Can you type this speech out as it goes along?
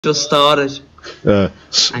just started.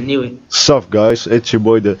 I knew it. Sup guys, it's your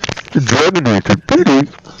boy the Dragonator,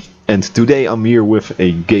 and today I'm here with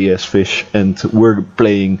a gay ass fish, and we're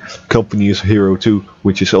playing Company's Hero 2,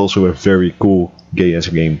 which is also a very cool gay ass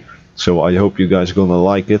game. So I hope you guys are gonna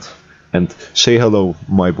like it, and say hello,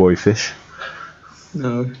 my boy fish.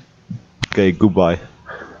 No. Okay, goodbye.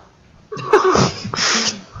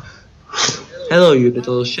 Hello, you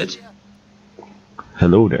little shit.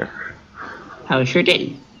 Hello there. How's your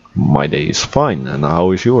day? My day is fine, and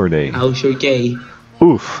how is your day? How's your gay?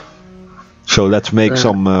 Oof. So let's make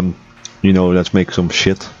some, let's make some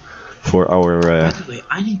shit for our. By the way,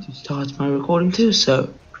 I need to start my recording too,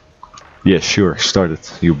 so. Yeah, sure, start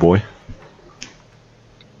it, you boy.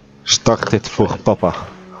 Start it for papa.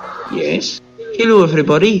 Yes. Hello,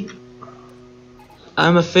 everybody.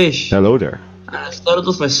 I'm a fish. Hello there. And I started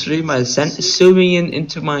off my stream by zooming in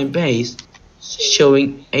into my base,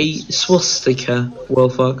 showing a swastika. Well,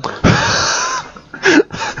 fuck.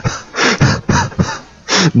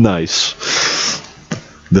 Nice.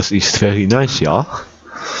 That is very nice, yeah.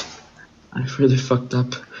 I really fucked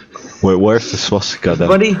up. Where's the swastika then?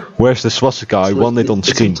 Buddy? Where's the swastika? I want it on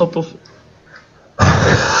screen. It's on top of.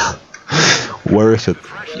 Where is it?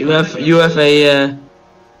 You have a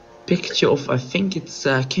picture of, I think it's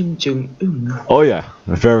Kim Jong Un. Oh yeah,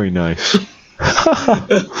 very nice.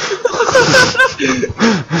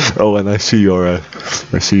 Oh, and I see your,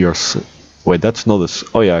 wait, that's not a.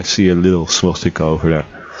 Oh yeah, I see a little swastika over there.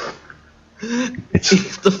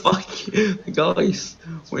 It's the fuck, guys.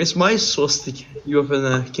 Where's my swastika? You have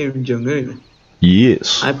a Kim Jong Un.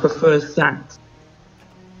 Yes. I prefer that.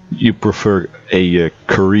 You prefer a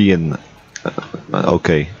Korean.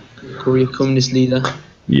 Okay. Korean communist leader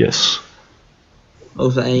Yes.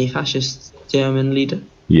 over a fascist German leader.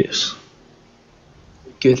 Yes.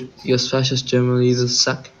 Good, because fascist German leaders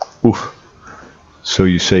suck. Oof. So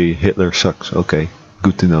you say Hitler sucks? Okay.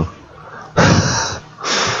 Good to know.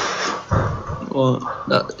 Well,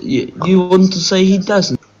 you want to say he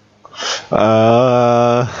doesn't?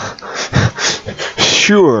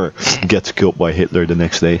 Sure. Gets killed by Hitler the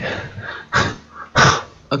next day.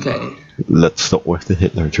 Okay. Let's stop with the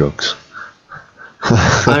Hitler jokes.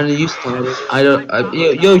 I know you started. I don't.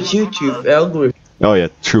 Yo, YouTube algorithm. Oh yeah,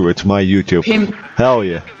 true. It's my YouTube. Hell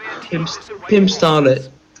yeah. Pim started.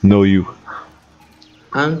 No, you.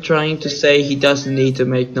 I'm trying to say he doesn't need to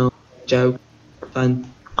make no joke. Fun.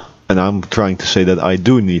 And I'm trying to say that I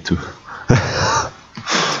do need to.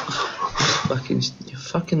 You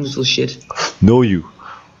fucking little shit. No, you.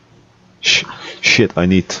 Shit, I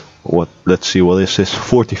need. What? Let's see. What is this?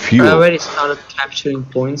 40 fuel. I already started capturing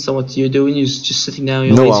points. So what you're doing is just sitting down.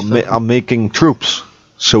 No, I'm making troops.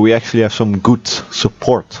 So we actually have some good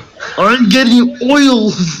support. I'm getting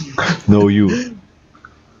oil. No, you.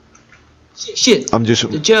 Shit. I'm just.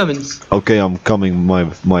 The Germans. Okay, I'm coming,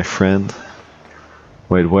 my friend.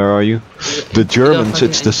 Wait, where are you? The Germans.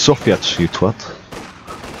 It's the Soviets, you twat.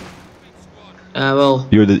 Well.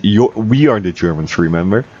 We are the Germans,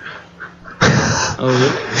 remember? Oh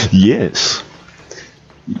really? Yes.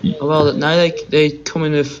 Well, now they come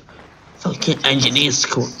in with fucking engineer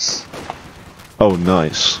squads. Oh,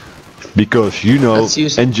 nice. Because you know. Let's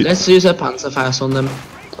use a Panzerfaust on them.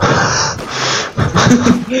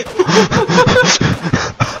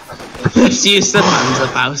 Let's use the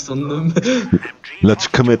Panzerfaust on them. Let's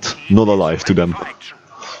commit not alive to them.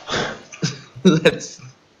 Let's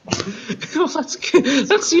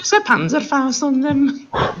use a Panzerfaust on them.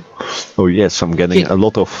 Oh yes, I'm getting a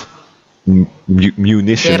lot of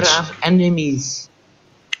munitions. There are enemies.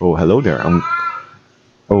 Oh, hello there.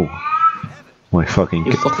 Oh, my fucking.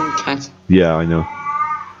 You fucking cat. Yeah, I know.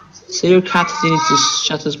 So your cat needs to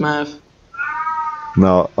shut his mouth.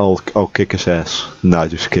 No, I'll kick his ass. No,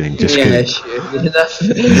 just kidding. Just kidding.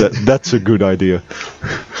 Sure. That's a good idea.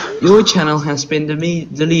 Your channel has been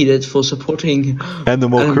deleted for supporting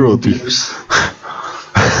animal cruelty.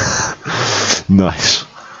 Nice.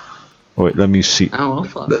 Wait, let me see. Oh,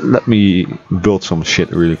 fuck. Let me build some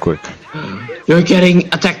shit really quick. You're getting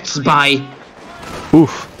attacked by.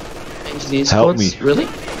 Oof. Engineer Help squads? me. Really?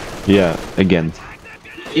 Yeah, again.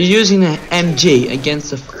 You're using an MG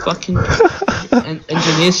against a fucking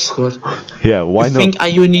engineer squad. Yeah, why not? I think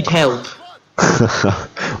you need help.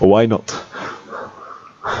 Why not?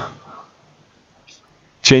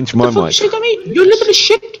 Change my mind. Shit, I mean, you little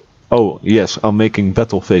shit. Oh yes, I'm making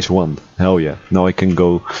Battle Phase 1. Hell yeah! Now I can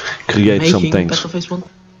go create some things. Battle Phase 1?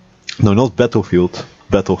 No, not Battlefield.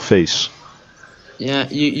 Battle Phase. Yeah,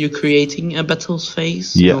 you creating a battle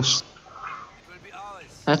phase? Yes.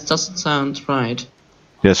 No. That doesn't sound right.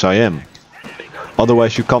 Yes, I am.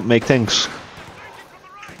 Otherwise, you can't make tanks.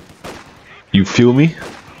 You feel me?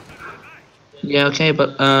 Yeah, okay,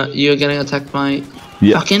 but you're getting attacked by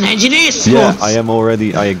Yeah. fucking engineers! Yeah, I am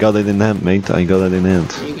already. I got it in hand, mate. I got it in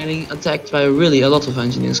hand. You're getting attacked by really a lot of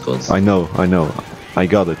engineer squads. I know. I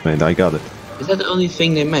got it, mate. I got it. Is that the only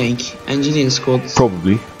thing they make? Engineer squads?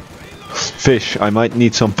 Probably. Fish, I might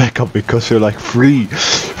need some backup because they're like 3.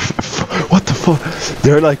 What the fuck?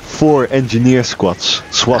 There are like 4 engineer squads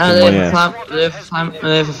swatting my ass. They have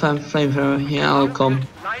a flamethrower. Yeah, I'll come.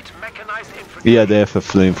 Yeah, they have a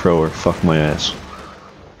flamethrower. Fuck my ass.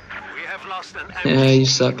 Yeah, you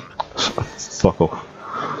suck. Fuck off.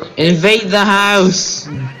 Invade the house!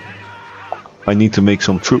 I need to make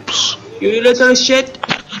some troops. You little shit!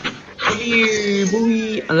 Come here,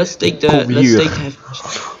 boy! And let's take the. Come Let's here. take the.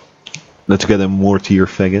 Let's get a mortar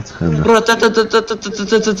faggot. And,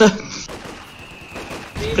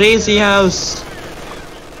 Crazy house!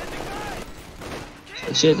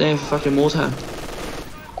 Shit, they have a fucking mortar.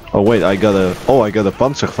 oh wait, I got a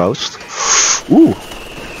Panzerfaust. Ooh.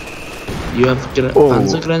 You have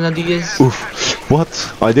Panzer Grenadiers? Oof.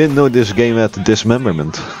 What? I didn't know this game had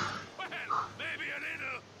dismemberment.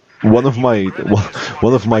 One of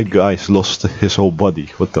my guys lost his whole body.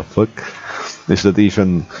 What the fuck? Is that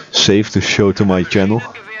even safe to show to my channel?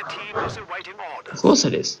 Of course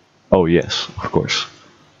it is. Oh yes, of course.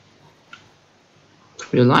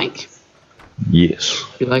 You like? Yes.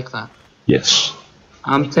 You like that? Yes.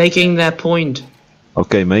 I'm taking that point.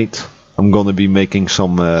 Okay, mate. I'm gonna be making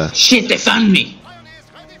some Shit, they found me!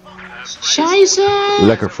 Scheiße!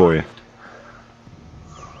 lekker for you.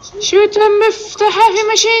 Shoot them with the heavy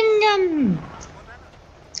machine gun!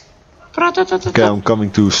 Okay, I'm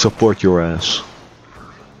coming to support your ass.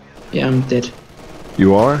 Yeah, I'm dead.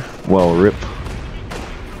 You are? Well, rip.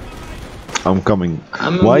 I'm coming.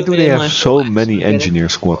 I'm Why do they moving my have so flag many to get it. engineer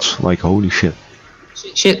squads? Like, holy shit.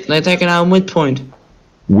 Shit, they're taking our midpoint.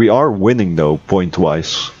 We are winning though,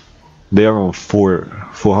 point-wise. They are on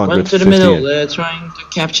 458. Run to the middle, they're trying to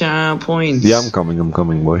capture our points. Yeah, I'm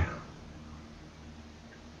coming, boy.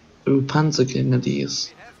 Ooh, Panzer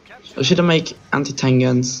Grenadiers. Or should I make anti-tank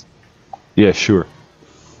guns? Yeah, sure.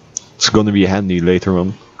 It's gonna be handy later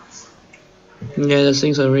on. Yeah, those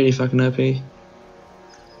things are really fucking OP.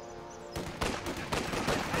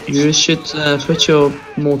 You should put your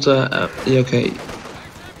mortar up. Yeah, okay.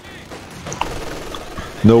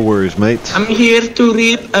 No worries, mate. I'm here to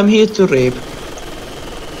rape. I'm here to rape.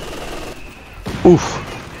 Oof.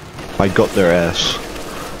 I got their ass.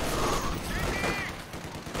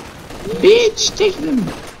 Bitch, take them.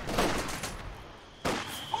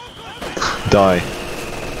 Die.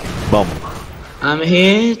 Bum. I'm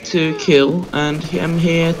here to kill and I'm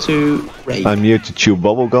here to rape. I'm here to chew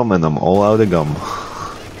bubblegum and I'm all out of gum.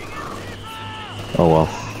 Oh well.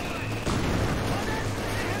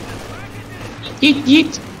 Yeet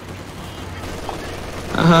yeet.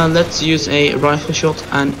 Let's use a rifle shot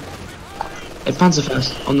and a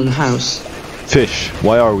Panzerfaust on the house. Fish,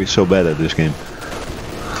 why are we so bad at this game?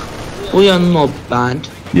 We are not bad.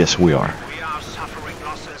 Yes, we are.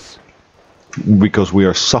 Because we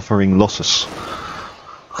are suffering losses.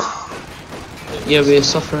 Yeah, we are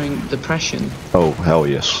suffering depression. Oh, hell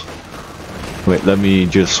yes. Wait, let me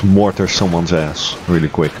just mortar someone's ass really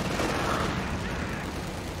quick.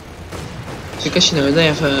 Because you know, they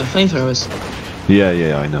have flamethrowers.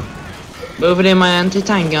 Yeah, I know. Over there my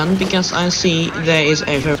anti-tank gun, because I see there is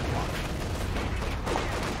a...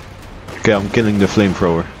 Okay, I'm killing the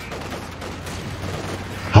flamethrower.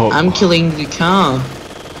 Oh. I'm killing the car.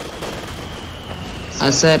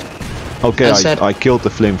 I said... Okay, I said... I killed the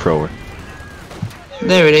flamethrower.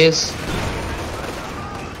 There it is.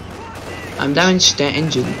 I'm damaged their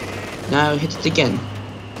engine. Now hit it again.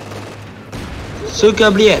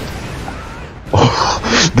 Suka bliet.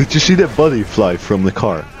 Oh, did you see that body fly from the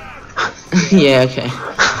car? Yeah, okay.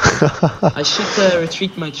 I should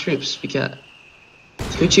retreat my troops because...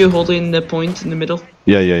 Could you hold in the point in the middle?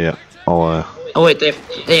 Yeah. I'll Oh wait,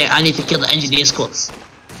 yeah, I need to kill the engineer squads.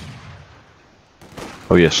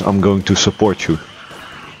 Oh yes, I'm going to support you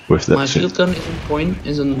with that. My field gun is in point,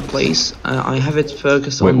 is in place. I have it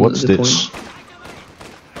focused Wait, on what's the this? point.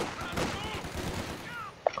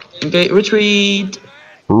 Okay, retreat!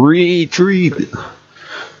 Retreat!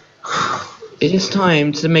 It is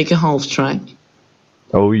time to make a half track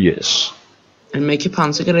Oh yes. and make a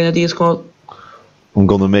Panzer Grenadier squad. I'm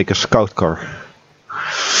gonna make a scout car.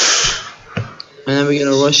 And then we're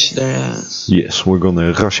gonna rush their ass. Yes, we're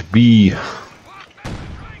gonna rush B.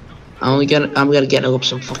 I'm gonna get up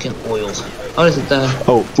some fucking oil. Oh, is it there?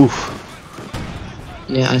 Oh, oof.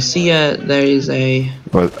 Yeah, I see there is a...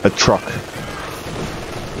 Well, a truck.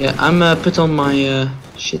 Yeah, I'm put on my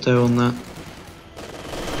shitto on that.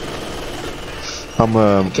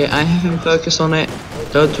 Okay, I have him focus on it.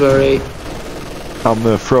 Don't worry.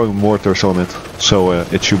 I'm throwing mortars on it, so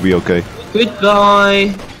it should be okay.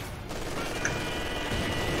 Goodbye.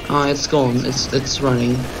 Oh, it's gone. It's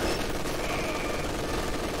running.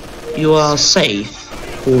 You are safe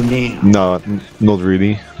for now. No, not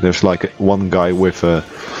really. There's like one guy with a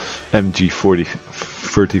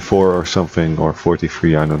MG34 or something, or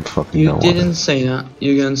 43. I don't fucking know. You didn't say that.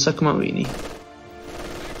 You're gonna suck my weenie.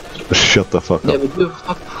 Shut the fuck Yeah, up. but you have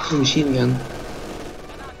a fucking machine gun.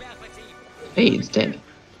 Hey, it's dead.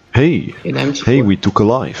 Hey, hey, we took a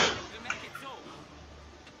life.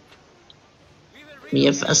 We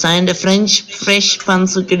have assigned a fresh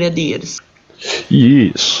Panzer Grenadiers.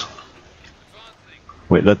 Yes.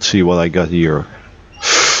 Wait, let's see what I got here.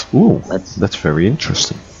 Ooh, that's very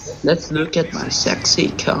interesting. Let's look at my sexy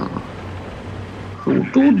car.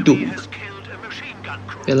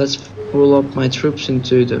 Okay, let's roll up my troops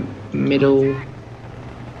into the middle.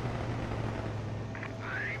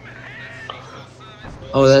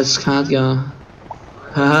 Oh, that's Khadgar.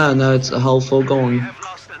 Haha, no, it's a whole foregone.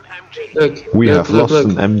 Look, We have lost look.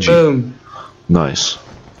 an MG. Boom. Nice.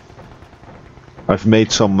 I've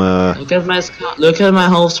made some. Look at my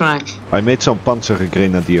half track. I made some Panzer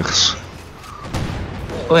Grenadiers.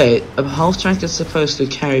 Wait, a half track is supposed to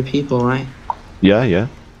carry people, right? Yeah, yeah.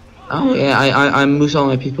 Oh yeah, I moved all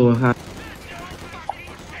my people with that.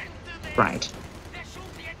 Right.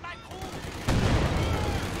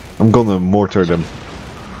 I'm gonna mortar them.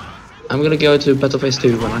 I'm gonna go to Battle Phase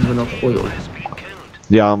 2 when I have enough oil.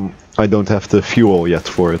 Yeah, I don't have the fuel yet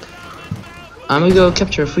for it. I'm gonna go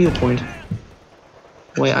capture a fuel point.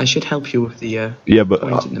 Wait, I should help you with the Yeah, but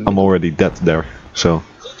point in the I'm middle. already dead there, so.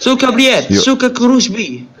 Suka Briet, Suka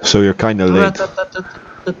Kurusbi. So you're kinda late.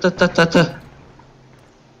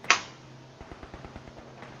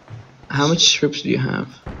 How much troops do you have?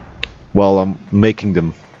 Well, I'm making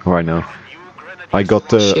them right now. I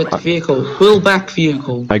got Shit, vehicle. Pull back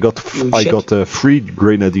vehicle. I got 3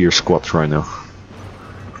 Grenadier squads right now.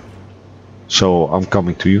 So I'm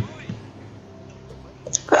coming to you.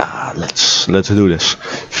 Let's do this.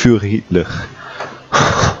 Für Hitler.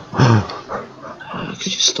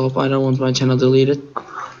 Could you stop? I don't want my channel deleted.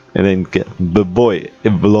 And then but boy,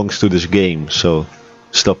 it belongs to this game, so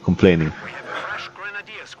stop complaining.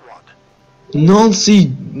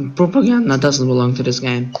 Nazi propaganda doesn't belong to this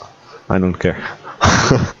game. I don't care.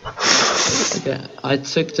 Okay, I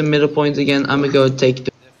took the middle point again. I'm gonna go take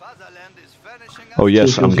the. Oh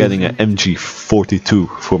yes, I'm getting an MG42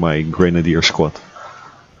 for my Grenadier squad.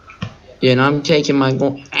 Yeah, and I'm taking my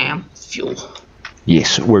fuel.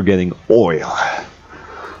 Yes, we're getting oil.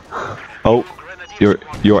 Oh,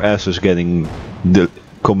 your ass is getting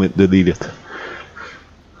deleted.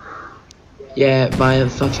 Yeah, by a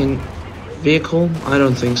fucking vehicle? I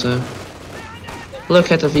don't think so.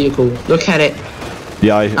 Look at the vehicle. Look at it.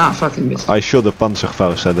 Yeah, fucking missed. I shot a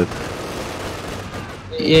Panzerfaust at it.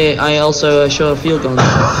 Yeah, I also shot a field gun.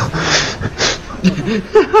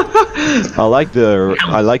 I like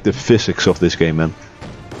the physics of this game, man,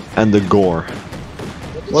 and the gore.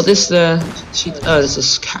 What is the sheet? Oh, it's a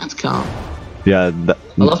scat car. Yeah, I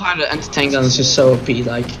love how the anti-tank gun is just so OP.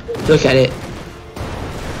 Like, look at it.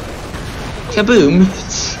 Kaboom!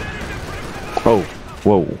 Oh,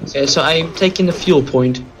 whoa. Okay, so I'm taking the fuel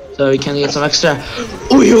point, so we can get some extra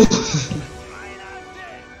oil.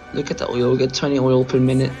 Look at the oil. We get 20 oil per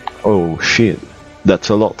minute. Oh shit, that's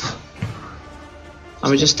a lot. I'm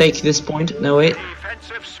gonna just take this point. No wait.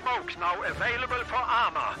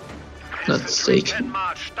 Let's take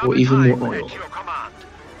or even more oil.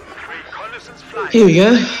 Here we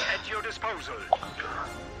go.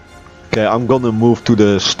 Okay, I'm gonna move to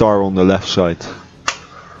the star on the left side.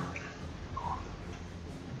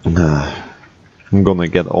 I'm gonna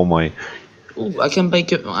get all my. Ooh, I can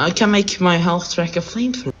make my health track a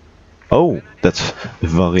flamethrower. Oh, that's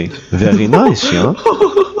very nice, yeah.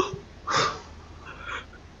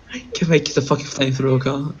 I can make it a fucking flamethrower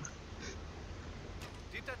car.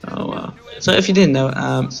 Oh wow. So if you didn't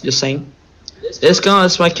know, just saying, this car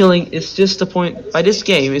is by killing. It's just the point. By this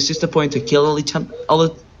game, it's just the point to kill all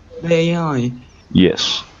the AI.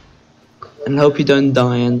 Yes. And hope you don't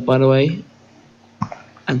die. And by the way,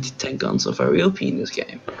 anti-tank guns are very OP in this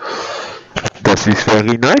game. That is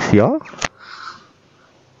very nice, yeah.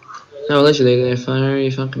 No, literally, they're very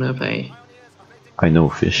fucking OP. I know,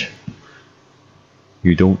 Fish.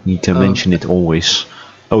 You don't need to mention it always.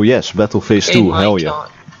 Oh yes, Battle Phase 2, hell yeah.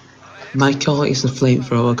 My car is a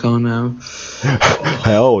flamethrower car now.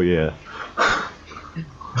 Hell yeah.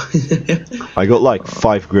 I got like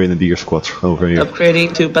 5 Grenadier squads over here.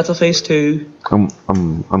 Upgrading to Battle Phase 2.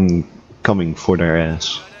 I'm coming for their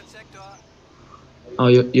ass. Oh,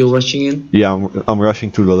 you're rushing in? Yeah, I'm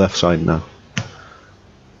rushing to the left side now.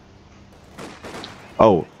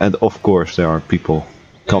 Oh, and of course there are people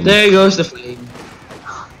coming. There goes the flame.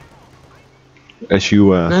 As you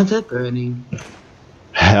Now they're burning.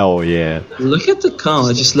 hell yeah. Look at the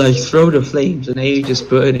car, just like throw the flames and they just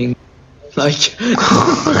burning. Like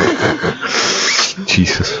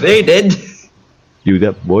Jesus. they did. You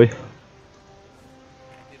that boy?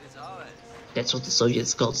 That's what the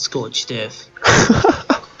Soviets called scorched earth.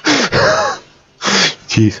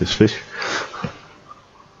 Jesus, fish.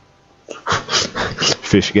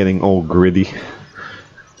 Fish getting all gritty.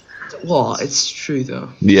 Well, it's true though.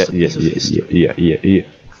 Yeah, It's a piece of history. yeah.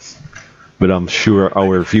 But I'm sure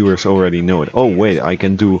our viewers already know it. Oh wait, I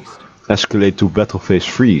can do escalate to battle phase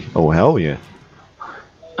 3. Oh hell yeah.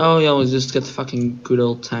 Oh yeah, we'll just get fucking good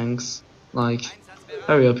old tanks. Like,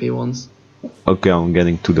 very OP ones. Okay, I'm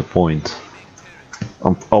getting to the point.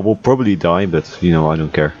 I will probably die, but you know, I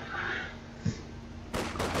don't care.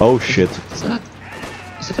 Oh shit. Is that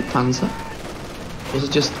a Panzer? Or is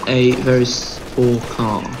it just a very small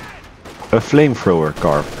car? A flamethrower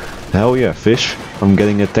car. Hell yeah, fish. I'm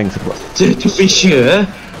getting a tank to... To be sure,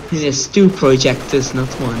 there's 2 projectors, not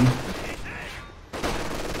 1.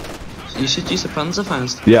 You should use a Panzer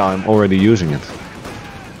Faust. Yeah, I'm already using it.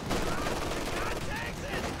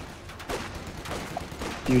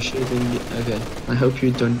 You should. Okay. I hope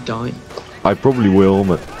you don't die. I probably will,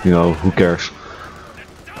 but you know, who cares?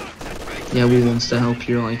 Yeah, we wants to help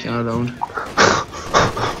you, like I don't.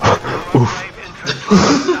 Oof.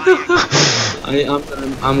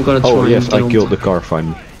 I'm gonna try. Oh yes, and get I on killed the top. car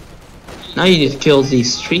finally. Now you need to kill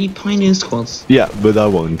these 3 pioneer squads. Yeah, but I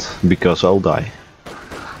won't, because I'll die.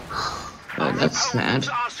 Oh, that's sad.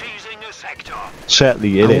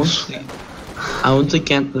 Sadly, it is. I want to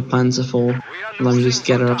get the Panzer IV. Let me just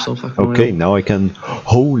get her up so fucking Okay, well. now I can...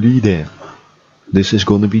 Holy damn. This is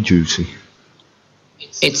gonna be juicy.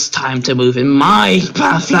 It's time to move in my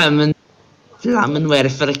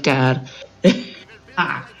Flammenwerfer car.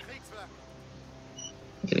 Ah.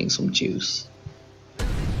 Getting some juice.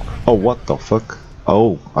 Oh, what the fuck?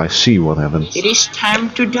 Oh, I see what happened. It is time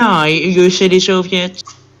to die, you silly Soviets.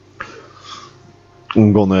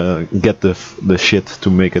 I'm gonna get the shit to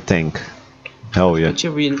make a tank. Hell yeah. Can't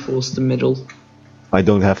you reinforce the middle? I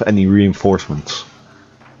don't have any reinforcements.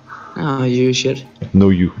 Ah, you should. No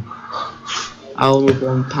you. I'll move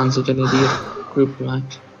one Panzer Grenadier group back.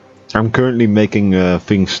 I'm currently making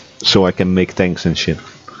things so I can make tanks and shit.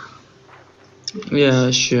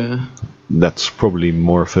 Yeah, sure. That's probably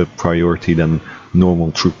more of a priority than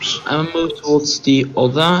normal troops. I'm gonna move towards the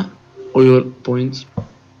other oil point.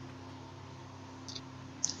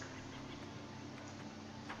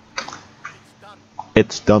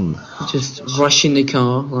 It's done. Just rush in the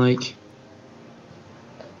car, like.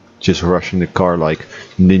 Just rushing the car like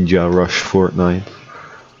Ninja Rush Fortnite.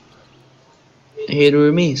 Here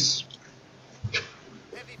we miss.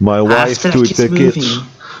 My wife After took it's the moving. kids.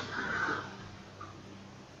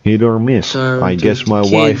 Hit or miss. Turn I to guess my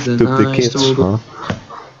the wife kids took and the I kids, stole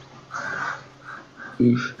huh?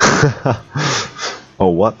 Oof. Oh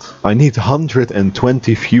what? I need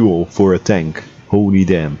 120 fuel for a tank. Holy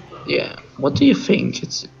damn. Yeah. What do you think?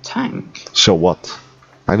 It's a tank. So what?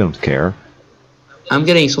 I don't care. I'm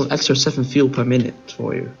getting some extra 7 fuel per minute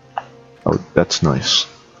for you. Oh, that's nice.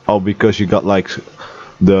 Oh, because you got like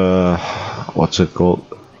the... what's it called?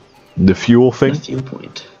 The fuel thing? The fuel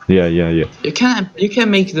point. Yeah. You can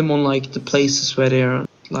make them on like the places where they are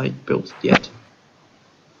like built yet.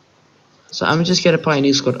 So I'm just get a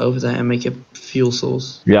pioneer squad over there and make a fuel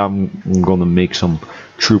source. Yeah, I'm gonna make some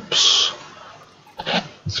troops.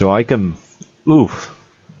 So I can... Oof.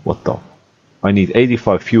 What the... I need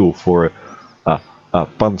 85 fuel for a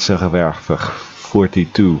Panzerwerfer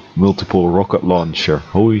 42 multiple rocket launcher.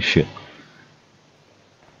 Holy shit.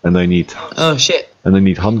 And I need... Oh shit. And I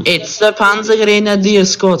need 100... It's the Panzer Grenadier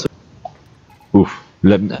squad. Oof.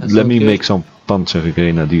 Let That's me okay. make some Panzer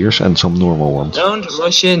Grenadiers and some normal ones. Don't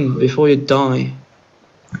rush in before you die.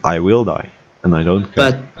 I will die. And I don't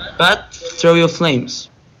care. But throw your flames.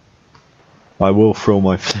 I will throw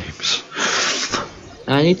my flames.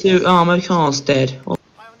 I need to... Oh, my car's dead. Oh,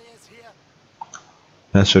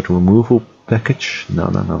 Asset removal package? No.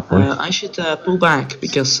 I should pull back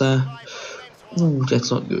because... ooh,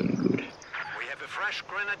 that's not going good. We have a fresh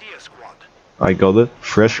grenadier squad. I got a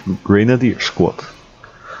fresh Grenadier squad.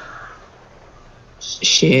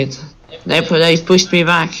 Shit. They pushed me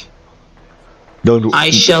back.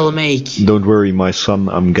 I shall make... Don't worry, my son.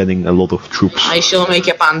 I'm getting a lot of troops. I shall make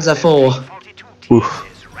a Panzer IV. 42 Oof.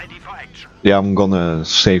 is ready for action. Yeah, I'm gonna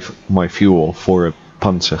save my fuel for a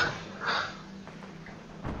Panzer.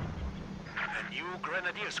 A new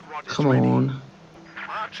squad is Come ready. on.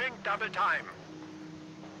 Marching double time.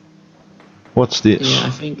 What's this? Yeah, I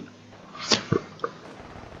think.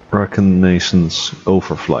 Reconnaissance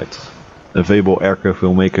overflight. Available aircraft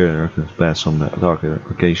will make a pass on the target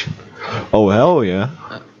location. Oh hell yeah!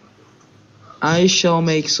 I shall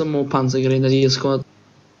make some more Panzer Grenadier squad.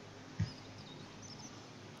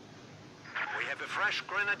 We have a fresh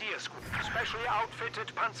grenadier squad. Specially outfitted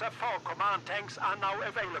Panzer IV command tanks are now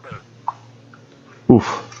available.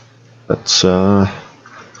 Oof. That's That's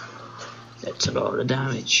a lot of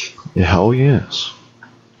damage. hell yes.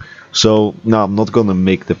 So now I'm not gonna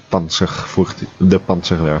make the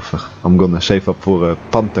Panzerwerfer. I'm gonna save up for a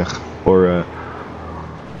Panther or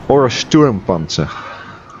a Sturmpanzer.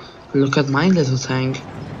 Look at my little tank.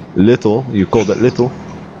 Little? You call that little?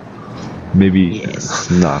 Maybe. Yes.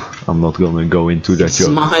 Nah, I'm not gonna go into that It's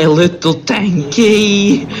joke. my little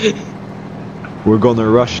tanky. We're gonna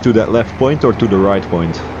rush to that left point or to the right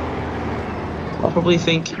point? I'll probably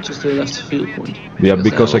think just the left field point. Yeah,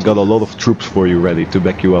 because I got a lot of troops for you ready to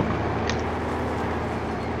back you up.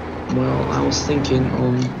 Well, I was thinking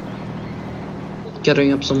on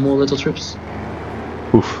gathering up some more little troops.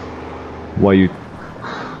 Oof. Why you?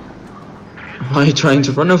 Why are you trying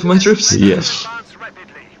to run over my troops? Yes. Advance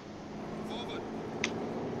rapidly.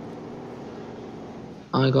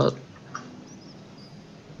 I got.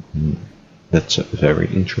 That's a very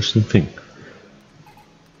interesting thing.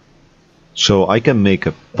 So I can make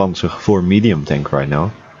a Panzer IV medium tank right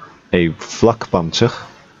now. A Flakpanzer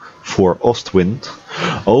for Ostwind.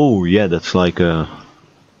 Oh yeah, that's like a...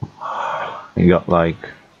 You got like...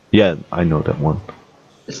 Yeah, I know that one.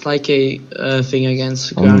 It's like a thing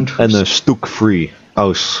against ground troops. And a Stuk 3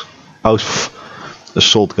 Aus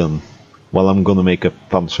assault gun. Well, I'm gonna make a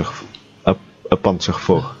Panzer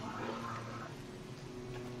IV.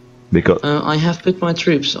 Because I have put my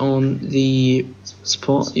troops on the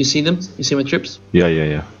spot. You see them? You see my troops?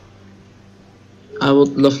 yeah. I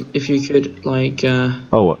would love if you could like.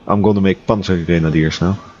 Oh, I'm gonna make Panzer Grenadiers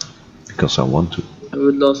now. Because I want to. I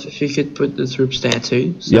would love if you could put the troops there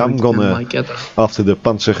too. So Yeah, we I'm can, gonna. like, get After the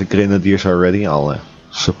Panzer Grenadiers are ready, I'll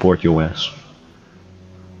support your ass.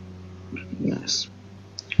 Yes.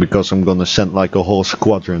 Because I'm gonna send like a whole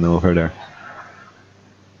squadron over there.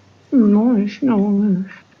 Nice.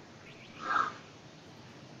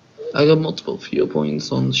 I got multiple fuel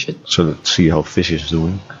points on shit. So let's see how Fish is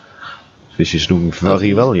doing. Fish is doing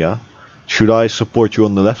very well, yeah. Should I support you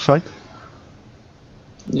on the left side?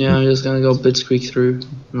 Yeah, I'm just gonna go blitzkrieg through.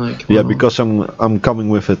 Like. Yeah, well, because I'm coming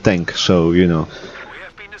with a tank, so you know. We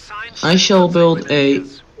have been assigned. I shall build a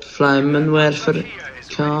Flammenwerfer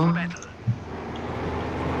car.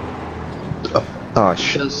 Ah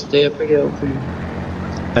shit. Because they are pretty OP.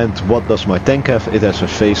 And what does my tank have? It has a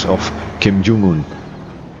face of Kim Jong-un.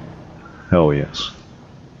 Hell yes.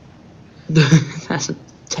 That's a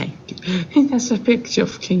tank. It has a picture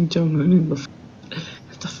of King Jong-un in the.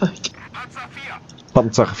 What the fuck?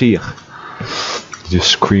 Panzer IV. Panzer IV.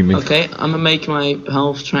 Just screaming. Okay, I'm gonna make my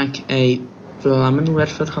half track a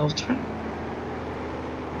Flammenwerfer half track.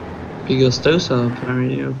 Because those are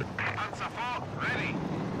very OP. Panzer IV ready.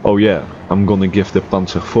 Oh yeah, I'm gonna give the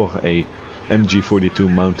Panzer IV a MG42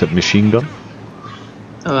 mounted machine gun.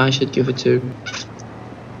 Oh, I should give it to.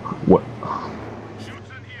 What?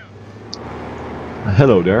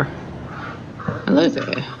 Hello there. Hello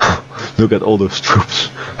there. Look at all those troops.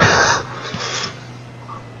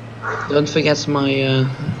 Don't forget my.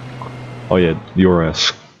 Oh yeah, your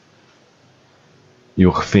ass.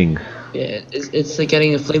 Your thing. Yeah, it's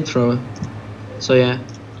getting a flamethrower. So yeah,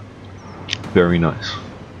 Very nice.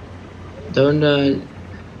 don't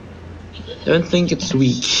think it's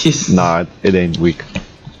weak. Nah, it ain't weak.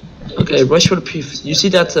 Okay, rush for the proof. You see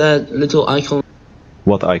that little icon,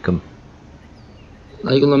 What icon?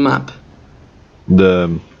 like on the map,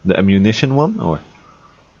 The ammunition one or?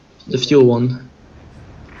 the fuel one.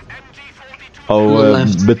 MG42. Oh, On the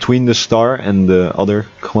left. between the star and the other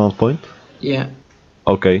command point. Yeah,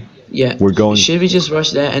 Okay. yeah. We're going- Should we just rush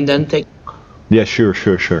there and then take? Yeah, sure.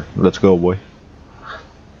 Let's go, boy.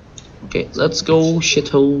 Okay, let's go,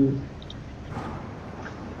 shithole.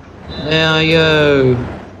 There I go.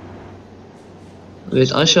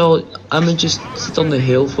 Wait, I'm gonna just sit on the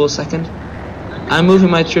hill for a second. I'm moving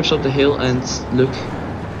my troops up the hill and look.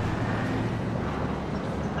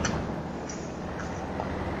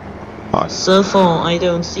 Ah, So far, I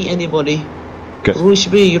don't see anybody. okay. Rouge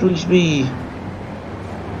B.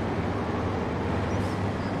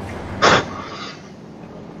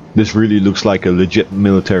 This really looks like a legit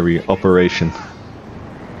military operation.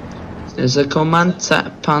 There's a command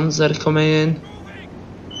panzer coming in.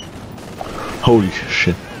 Holy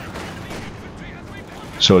shit.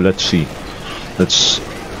 So let's see. Let's.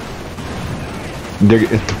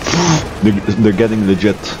 They're getting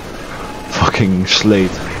legit fucking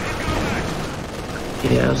slayed.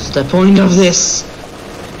 Yes, the point of this.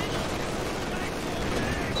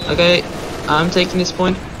 Okay, I'm taking this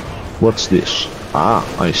point. What's this? Ah,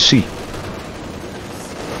 I see.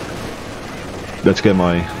 Let's get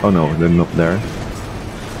my... Oh no, they're not there.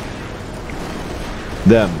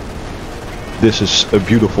 Damn. This is a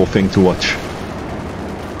beautiful thing to watch.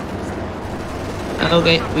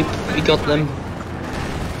 Okay, we got them.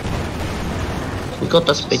 We got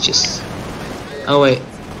those bitches. Oh wait.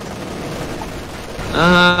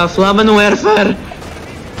 Flammenwerfer!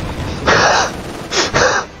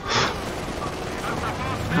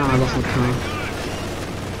 Ah, that's not cool.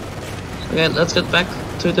 Okay, let's get back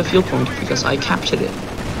to the fuel point because I captured it.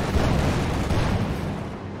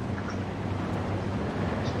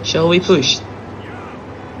 Shall we push?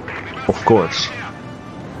 Of course.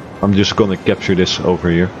 I'm just gonna capture this over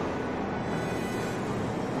here.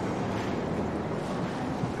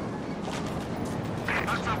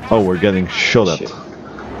 Oh, we're getting shot at. Shit.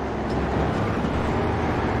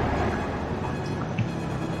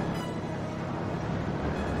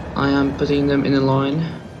 I am putting them in a line.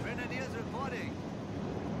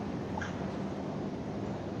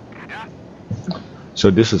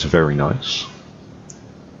 So this is very nice.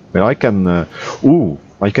 But I can,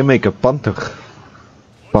 I can make a Panther.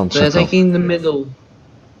 They're taking the middle.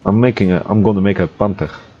 I'm gonna make a Panther.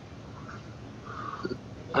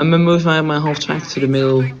 I'm gonna move my half track to the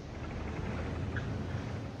middle.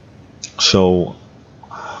 So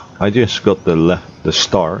I just got the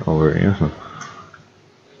star over here.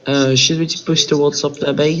 Should we push towards up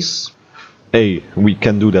their base? Hey, we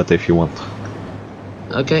can do that if you want.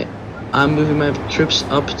 Okay, I'm moving my troops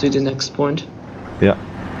up to the next point. Yeah.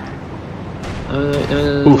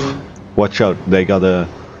 Oof! Watch out! They got a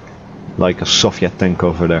Soviet tank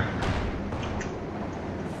over there.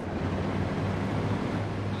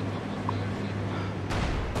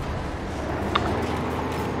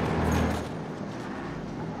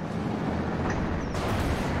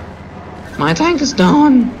 My tank is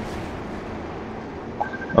down.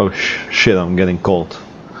 Oh shit! I'm getting cold.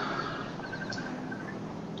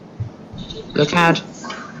 Look out.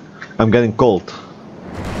 I'm getting cold.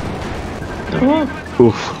 Oh.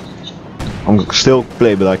 Oof. I'm still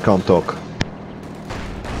play, but I can't talk.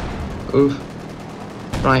 Oof.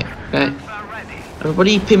 Right, okay.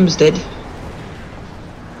 Everybody, Pim's dead.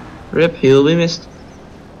 Rip, he'll be missed.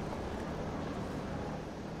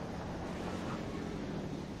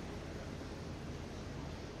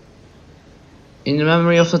 In the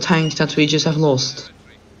memory of the tank that we just have lost,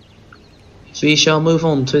 we shall move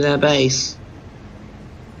on to their base.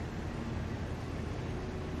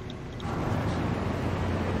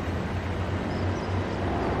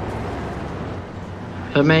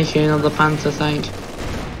 We're making another Panther tank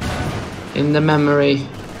in the memory.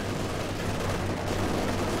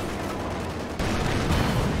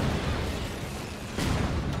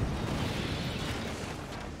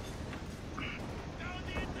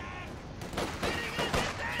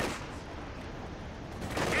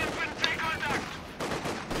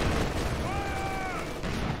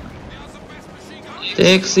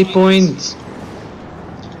 Dixie point.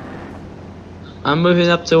 I'm moving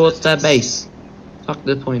up towards their base. Fuck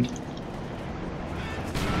the point.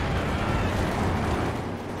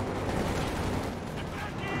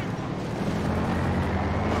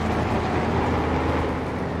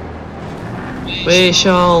 We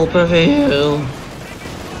shall prevail. The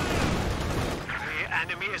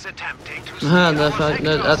enemy is attempting to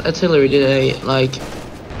The artillery did a like.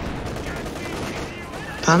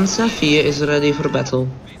 Panzer IV is ready for battle.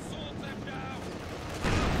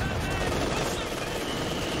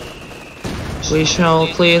 We shall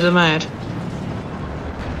clear them out.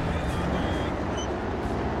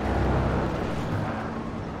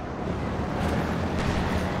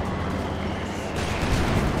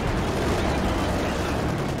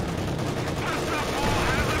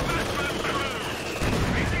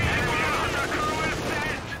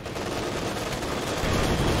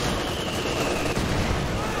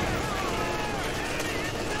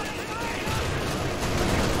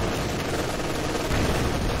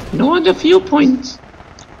 No other fuel points.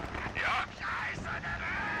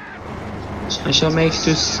 I shall make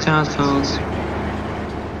 2 scout cars.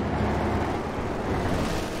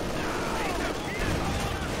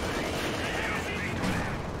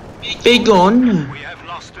 Be gone. We have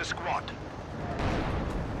lost a squad.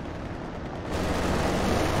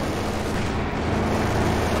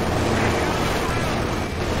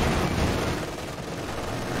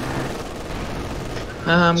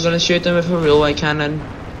 I'm gonna shoot them with a railway cannon.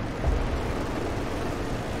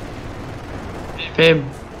 Boom.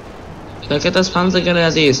 Look at those Panzer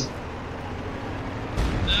grenadiers.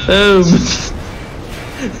 Boom.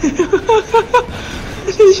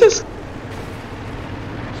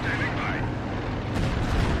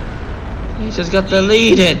 He just got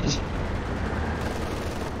deleted.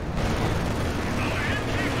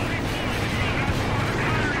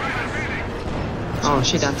 Oh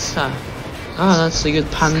shit, that's that's a good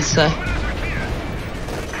Panzer.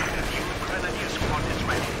 Grenadier squad is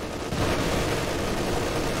ready.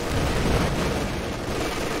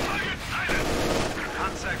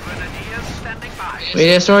 Panzer Grenadiers standing by. We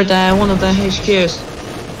destroyed one of the HQs.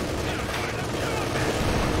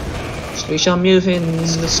 We shall move in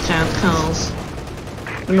the scout cars.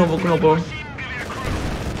 Global.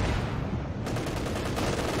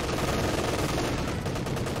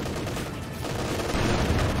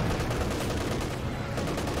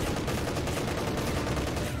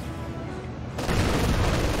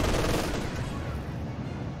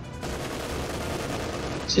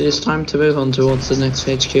 So it's time to move on towards the next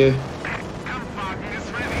HQ. Kampfwagen is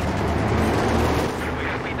ready. We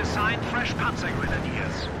have been assigned fresh Panzer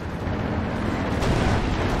Grenadiers.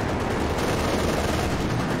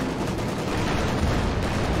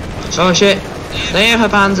 Oh shit! They have a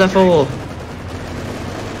Panzer IV.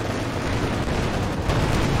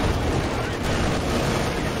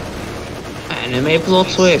 Enemy plot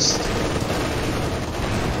twist.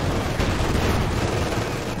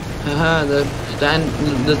 Haha, the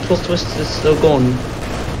plot twist is still gone.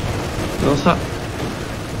 No fuck.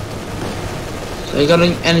 So you got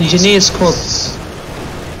an engineer squad.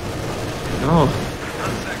 Oh.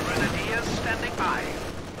 Panzer Grenadiers standing by.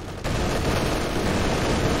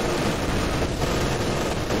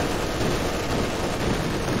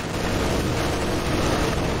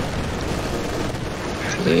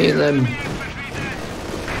 Clear them.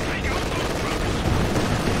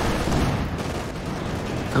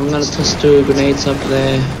 I'm gonna toss 2 grenades up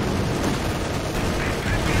there.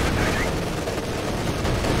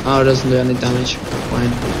 Oh, it doesn't do any damage.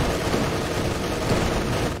 Fine.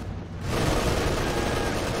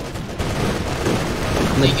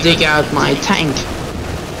 I'm gonna dig out my tank.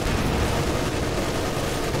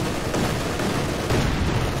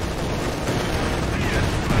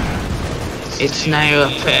 It's now a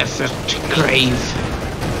perfect grave.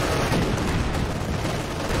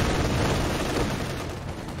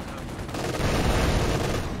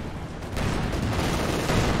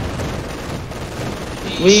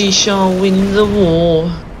 We shall win the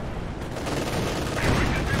war.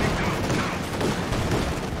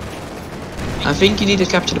 I think you need to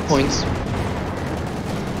capture the points.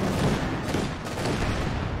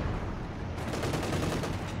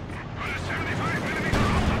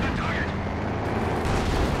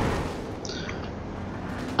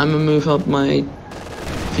 I'm gonna move up my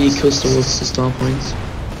vehicles towards the star points.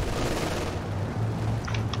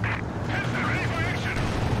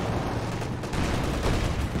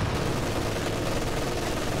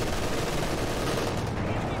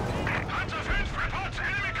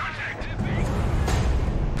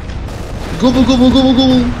 Go.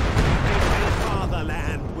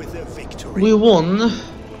 Fatherland with a victory. We won.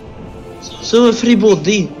 So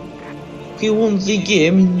everybody. We won the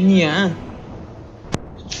game, yeah.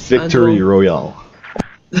 Victory Royale.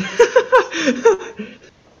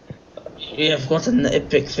 We have got an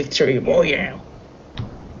epic victory royale.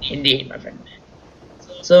 Indeed, my friend.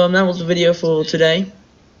 So that was the video for today.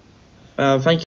 Thank you.